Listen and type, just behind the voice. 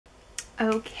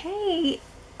Okay,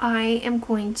 I am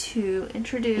going to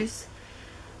introduce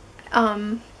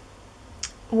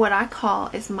what I call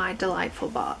is my delightful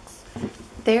box.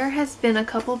 There has been a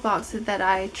couple boxes that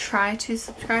I try to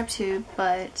subscribe to,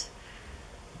 but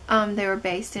they were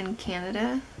based in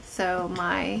Canada, so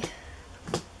my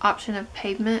option of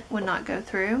payment would not go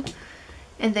through,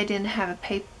 and they didn't have a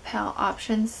PayPal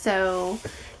option. So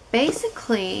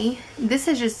basically, this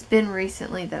has just been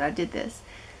recently that I did this.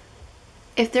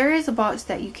 If there is a box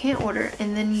that you can't order,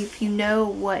 and then if you know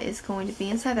what is going to be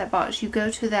inside that box, you go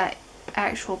to that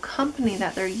actual company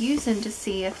that they're using to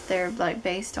see if they're like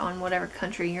based on whatever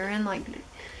country you're in, like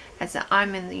as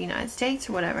I'm in the United States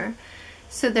or whatever.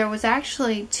 So there was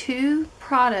actually 2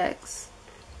 products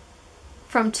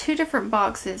from 2 different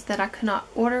boxes that I could not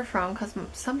order from because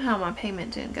somehow my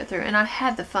payment didn't go through, and I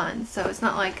had the funds, so it's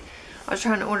not like I was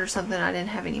trying to order something I didn't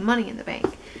have any money in the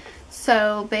bank.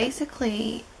 So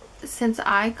basically, since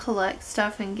I collect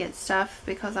stuff and get stuff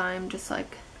because I'm just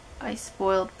like a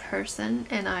spoiled person,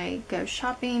 and I go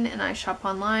shopping and I shop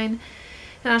online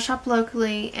and I shop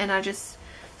locally, and I just,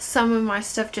 some of my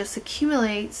stuff just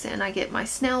accumulates and I get my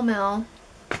snail mail.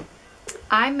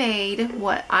 I made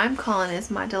what I'm calling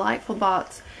is my delightful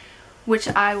box, which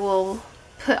I will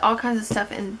put all kinds of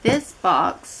stuff in this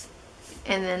box,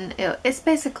 and then it's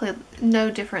basically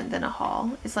no different than a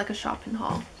haul. It's like a shopping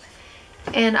haul.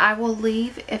 And I will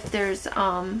leave, if there's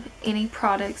any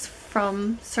products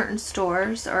from certain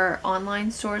stores or online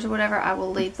stores or whatever, I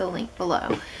will leave the link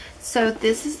below. So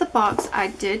this is the box I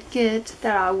did get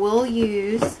that I will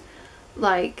use,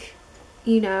 like,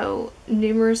 you know,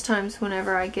 numerous times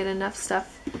whenever I get enough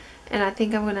stuff. And I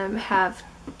think I'm going to have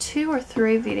 2 or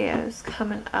 3 videos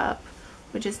coming up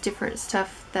with just different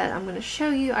stuff that I'm going to show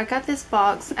you. I got this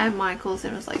box at Michael's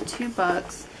and it was like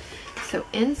 $2. So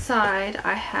inside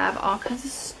I have all kinds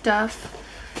of stuff.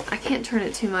 I can't turn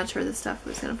it too much or the stuff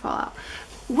was going to fall out.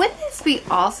 Wouldn't this be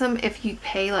awesome if you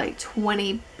pay like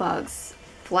 $20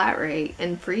 flat rate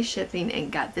and free shipping and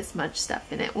got this much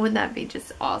stuff in it? Wouldn't that be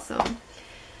just awesome?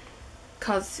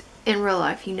 Because in real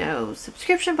life, you know,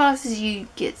 subscription boxes, you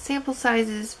get sample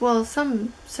sizes. Well,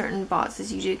 some certain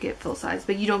boxes you do get full size,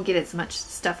 but you don't get as much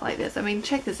stuff like this. I mean,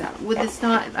 check this out. Would this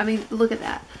not, I mean, look at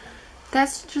that.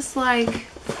 That's just like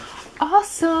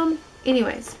awesome.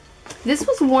 Anyways, this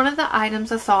was one of the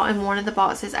items I saw in one of the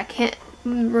boxes. I can't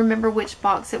remember which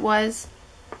box it was.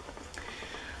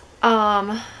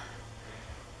 And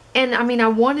I mean, I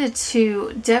wanted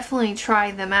to definitely try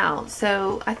them out.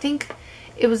 So I think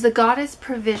it was the Goddess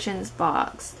Provisions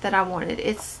box that I wanted.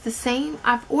 It's the same.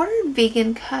 I've ordered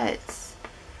Vegan Cuts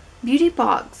beauty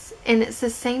box, and it's the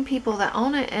same people that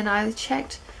own it. And I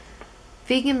checked.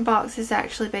 Vegan box is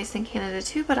actually based in Canada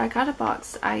too, but I got a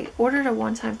box. I ordered a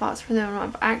one-time box from them.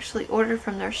 I've actually ordered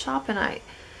from their shop, and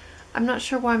I'm not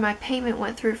sure why my payment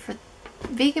went through for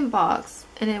Vegan box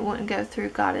and it wouldn't go through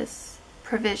Goddess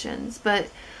Provisions. But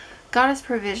Goddess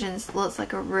Provisions looks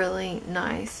like a really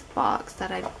nice box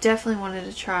that I definitely wanted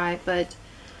to try. But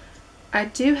I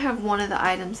do have one of the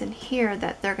items in here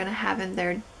that they're going to have in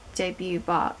their debut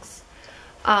box.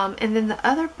 And then the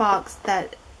other box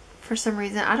that, for some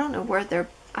reason, I don't know where they're,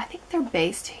 I think they're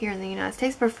based here in the United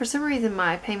States, but for some reason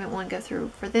my payment won't go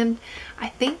through for them. I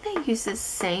think they use the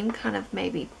same kind of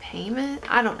maybe payment.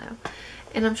 I don't know.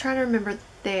 And I'm trying to remember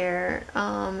their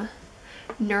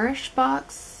Nourish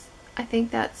box. I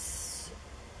think that's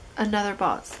another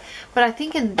box. But I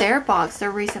think in their box,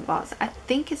 their recent box, I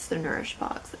think it's the Nourish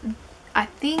box. I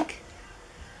think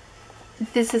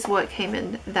this is what came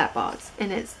in that box.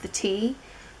 And it's the tea.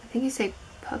 I think you say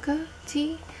Puka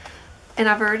tea. And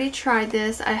I've already tried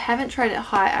this. I haven't tried it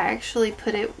hot. I actually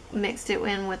mixed it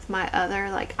in with my other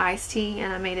like iced tea,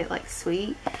 and I made it like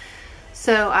sweet.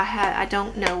 So I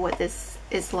don't know what this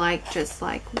is like, just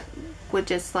like with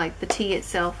just like the tea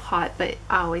itself hot, but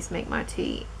I always make my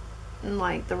tea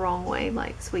like the wrong way,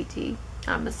 like sweet tea.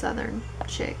 I'm a southern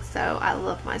chick, so I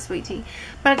love my sweet tea.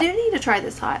 But I do need to try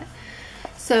this hot.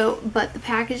 So, but the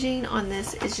packaging on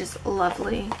this is just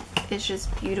lovely. It's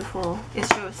just beautiful. It's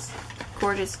just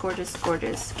gorgeous, gorgeous,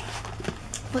 gorgeous.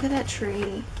 Look at that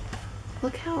tree.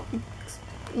 Look how,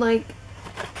 like,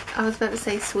 I was about to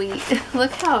say sweet.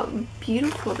 Look how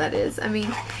beautiful that is. I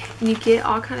mean, you get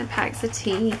all kind of packs of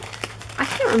tea. I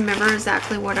can't remember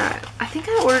exactly what I think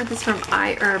I ordered this from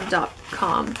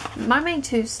iherb.com. My main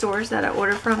 2 stores that I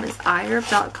order from is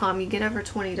iherb.com. You get over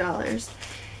 $20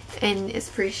 and it's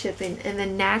free shipping. And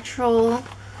then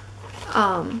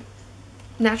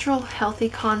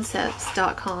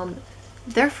naturalhealthyconcepts.com,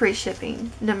 they're free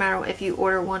shipping no matter if you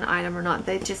order one item or not.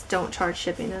 They just don't charge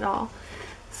shipping at all.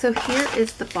 So here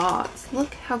is the box.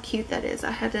 Look how cute that is.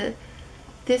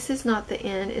 this is not the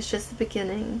end, it's just the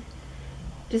beginning.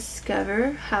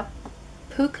 Discover how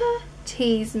puka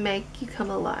teas make you come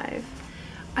alive.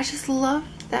 I just love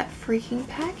that freaking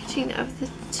packaging of the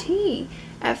tea.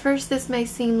 At first this may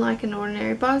seem like an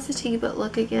ordinary box of tea, but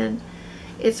look again,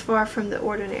 it's far from the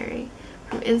ordinary.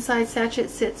 From inside sachet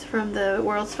sits from the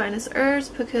world's finest herbs.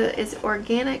 Puka is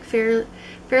organic,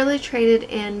 fairly traded,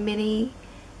 and many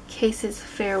cases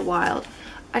fair wild.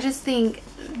 I just think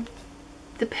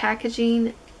the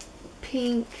packaging,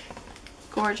 pink,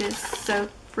 gorgeous, so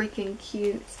freaking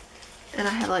cute. And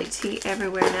I have like tea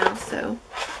everywhere now, so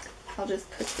I'll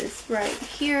just put this right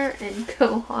here and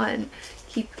go on,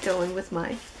 keep going with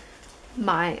my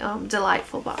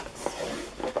delightful box.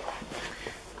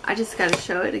 I just gotta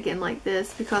show it again like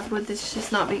this, because would this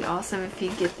just not be awesome if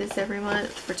you get this every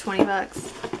month for 20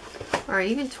 bucks or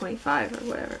even 25 or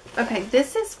whatever. Okay,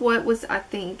 this is what was, I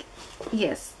think,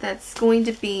 yes, that's going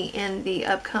to be in the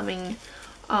upcoming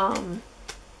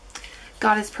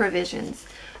Goddess Provisions.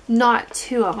 Not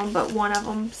two of them, but one of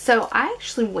them. So I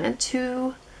actually went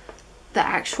to the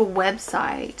actual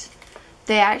website.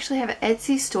 They actually have an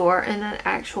Etsy store and an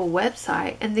actual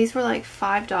website, and these were like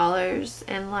 $5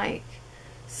 and like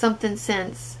something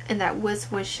cents, and that was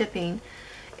shipping.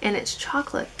 And it's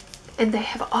chocolate, and they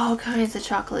have all kinds of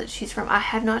chocolate to choose from. I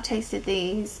have not tasted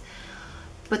these,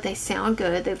 but they sound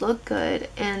good, they look good,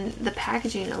 and the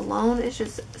packaging alone is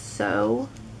just so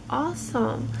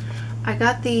awesome. I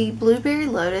got the blueberry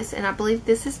lotus, and I believe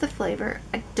this is the flavor.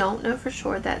 I don't know for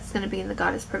sure. That's going to be in the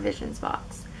Goddess Provisions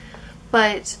box.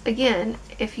 But again,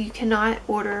 if you cannot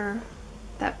order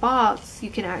that box, you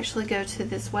can actually go to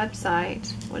this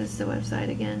website. What is the website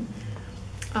again?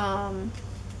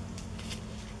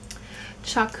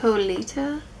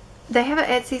 Chocolita. They have an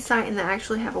Etsy site and they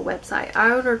actually have a website.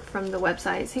 I ordered from the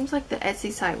website. It seems like the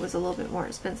Etsy site was a little bit more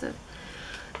expensive.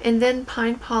 And then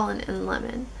pine pollen and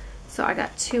lemon. So I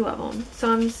got two of them.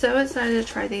 So I'm so excited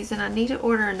to try these, and I need to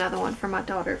order another one for my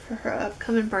daughter for her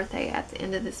upcoming birthday at the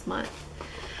end of this month.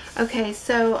 Okay,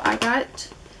 so I got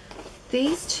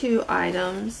these two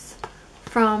items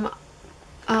from,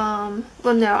 well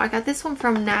no, I got this one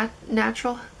from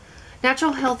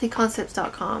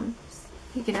naturalhealthyconcepts.com.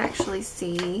 You can actually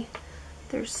see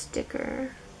their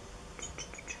sticker.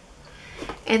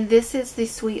 And this is the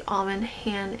Sweet Almond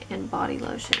Hand and Body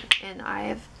Lotion. And I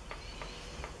have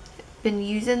been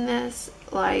using this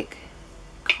like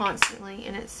constantly,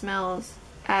 and it smells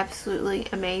absolutely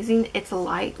amazing. It's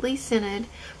lightly scented,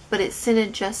 but it's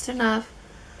scented just enough.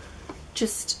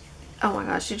 Just, oh my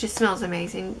gosh, it just smells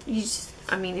amazing. You just,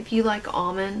 I mean, if you like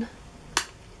almond,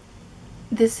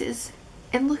 this is,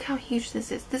 and look how huge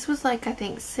this is. This was like, I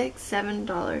think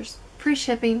 $6-7. Free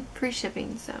shipping,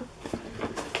 so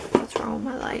what's wrong with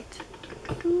my light?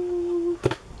 Ooh,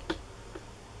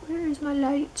 where is my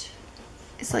light?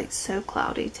 It's like so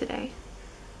cloudy today.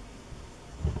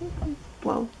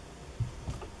 Whoa.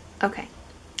 Okay.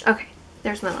 Okay.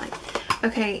 There's my light.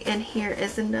 Okay, and here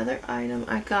is another item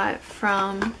I got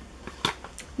from,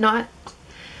 I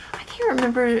can't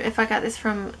remember if I got this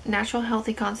from Natural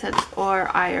Healthy Concepts or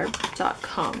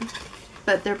iHerb.com,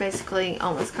 but they're basically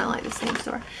almost kind of like the same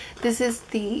store. This is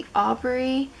the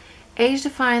Aubrey Age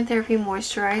Defying Therapy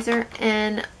Moisturizer,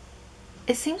 and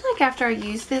it seems like after I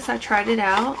used this, I tried it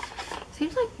out.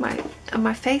 Seems like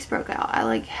my face broke out. I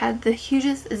like had the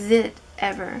hugest zit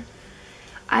ever.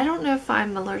 I don't know if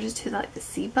I'm allergic to like the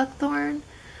sea buckthorn.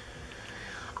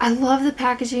 I love the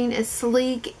packaging. It's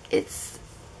sleek. It's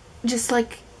just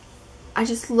like, I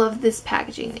just love this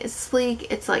packaging. It's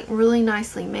sleek. It's like really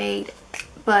nicely made,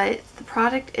 but the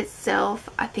product itself,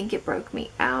 I think it broke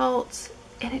me out,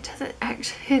 and it doesn't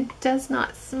actually, it does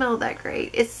not smell that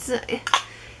great. It's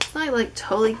not like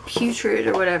totally putrid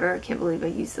or whatever. I can't believe I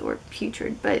used the word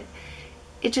putrid, but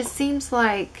it just seems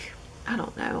like, I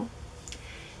don't know,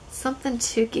 something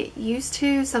to get used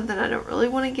to, something I don't really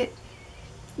want to get.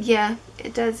 Yeah,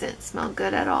 it doesn't smell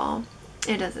good at all.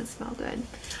 It doesn't smell good.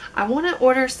 I want to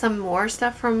order some more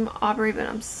stuff from Aubrey, but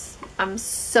I'm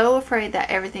so afraid that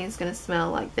everything's going to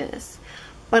smell like this.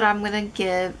 But I'm going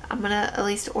to at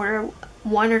least order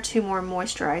 1 or 2 more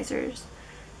moisturizers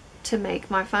to make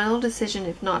my final decision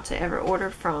if not to ever order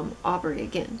from Aubrey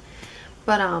again.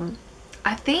 But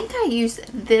I think I used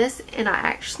this, and I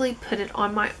actually put it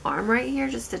on my arm right here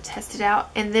just to test it out,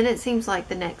 and then it seems like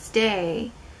the next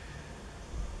day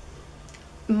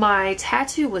my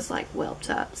tattoo was like whelped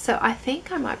up. So I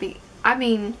think I might be, I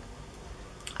mean,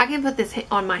 I can put this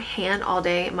on my hand all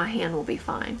day and my hand will be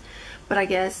fine, but I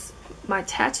guess my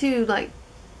tattoo like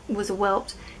was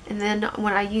whelped, and then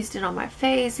when I used it on my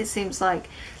face, it seems like,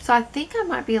 so I think I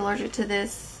might be allergic to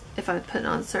this if I put it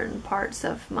on certain parts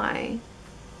of my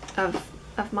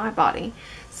of my body.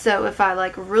 So if I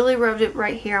like really rubbed it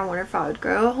right here, I wonder if I would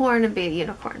grow a horn and be a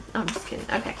unicorn. I'm just kidding.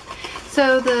 Okay,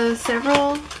 so the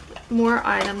several more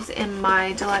items in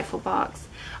my delightful box.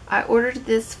 I ordered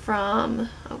this from,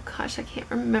 oh gosh, I can't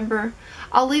remember.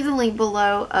 I'll leave the link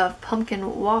below of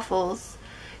Pumpkin Waffles.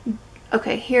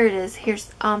 Okay, here it is.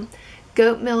 Here's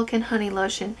goat milk and honey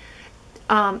lotion.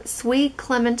 Sweet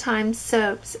clementine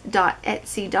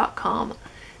soaps.etsy.com.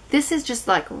 This is just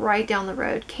like right down the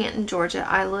road, Canton, Georgia.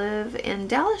 I live in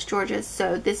Dallas, Georgia,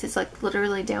 so this is like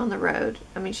literally down the road.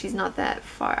 I mean, she's not that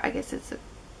far. I guess it's a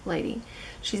lady.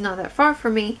 She's not that far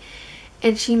from me.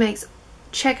 And she makes,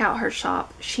 check out her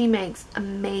shop. She makes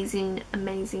amazing,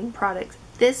 amazing products.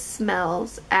 This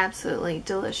smells absolutely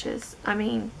delicious. I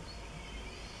mean,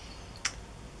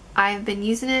 I've been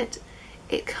using it.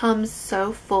 It comes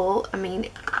so full. I mean,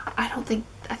 I think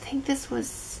this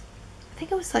was, I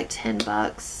think it was like 10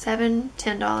 bucks,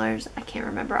 $10. I can't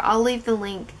remember. I'll leave the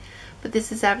link, but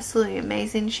this is absolutely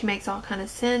amazing. She makes all kind of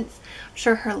scents. I'm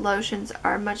sure her lotions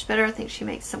are much better. I think she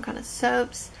makes some kind of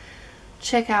soaps.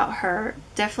 Check out her,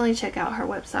 definitely check out her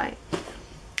website.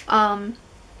 Got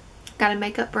a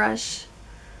makeup brush.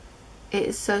 It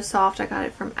is so soft. I got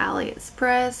it from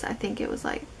AliExpress. I think it was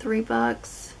like 3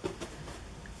 bucks.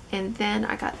 And then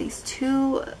I got these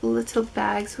 2 little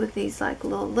bags with these like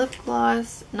little lip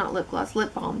gloss, not lip gloss,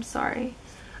 lip balm, sorry.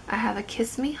 I have a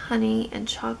Kiss Me Honey and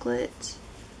chocolate.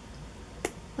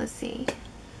 Let's see.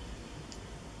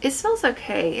 It smells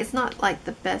okay. It's not like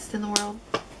the best in the world.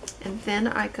 And then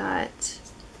I got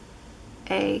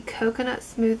a coconut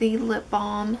smoothie lip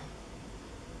balm.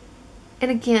 And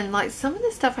again, like some of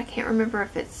this stuff I can't remember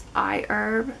if it's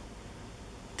iHerb.com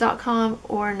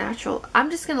or natural. I'm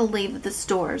just going to leave the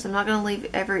stores. I'm not going to leave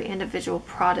every individual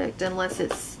product unless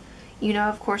it's, you know,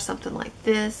 of course something like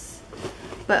this.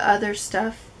 But other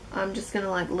stuff, I'm just going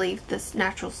to like leave this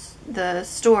the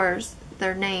stores,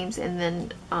 their names, and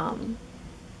then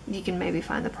you can maybe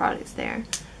find the products there.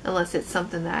 Unless it's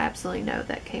something that I absolutely know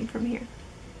that came from here.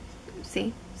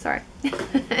 See? Sorry.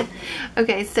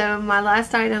 Okay, so my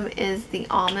last item is the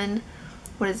almond,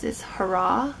 what is this,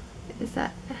 hurrah? Is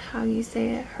that how you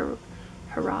say it?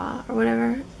 Hurrah or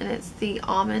whatever. And it's the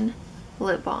almond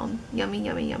lip balm. Yummy,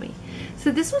 yummy, yummy.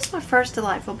 So this was my first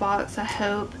delightful box. I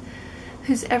hope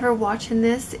who's ever watching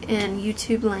this in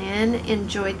YouTube land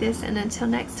enjoyed this. And until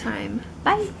next time,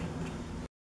 bye.